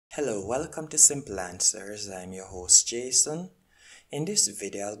Hello, welcome to Simple Answers. I'm your host Jason. In this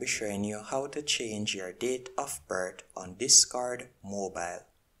video, I'll be showing you how to change your date of birth on Discard Mobile.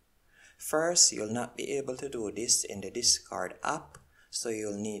 First, you'll not be able to do this in the Discard app, so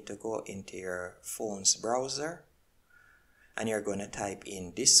you'll need to go into your phone's browser and you're going to type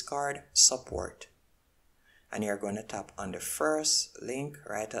in Discard Support. And you're going to tap on the first link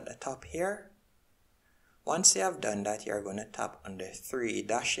right at the top here. Once you have done that, you're going to tap on the three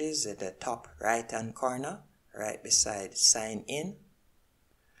dashes at the top right hand corner, right beside sign in.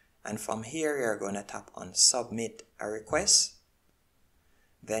 And from here, you're going to tap on submit a request.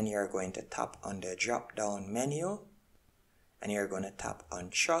 Then you're going to tap on the drop down menu and you're going to tap on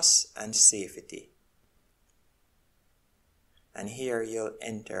trust and safety. And here you'll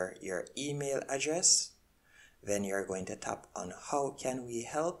enter your email address. Then you're going to tap on how can we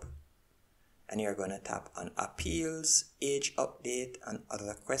help? And you're going to tap on appeals, age update, and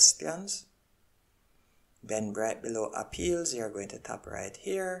other questions. Then right below appeals, you're going to tap right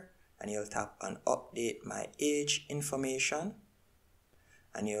here and you'll tap on update my age information.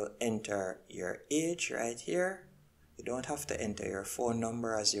 And you'll enter your age right here. You don't have to enter your phone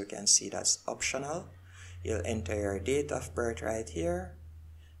number, as you can see, that's optional. You'll enter your date of birth right here.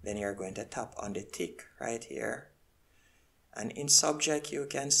 Then you're going to tap on the tick right here. And in subject, you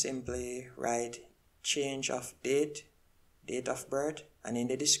can simply write change of date of birth. And in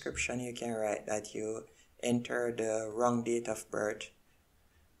the description, you can write that you entered the wrong date of birth.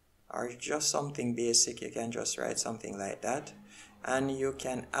 Or just something basic, you can just write something like that. And you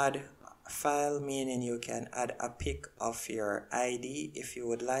can add file, meaning you can add a pic of your ID if you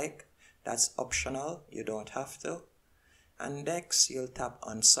would like. That's optional, you don't have to. And next, you'll tap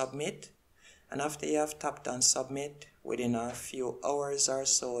on submit. And after you have tapped on submit, within a few hours or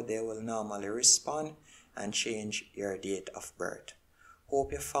so, they will normally respond and change your date of birth.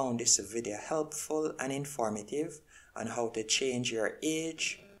 Hope you found this video helpful and informative on how to change your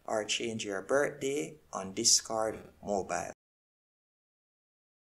age or change your birthday on Discard Mobile.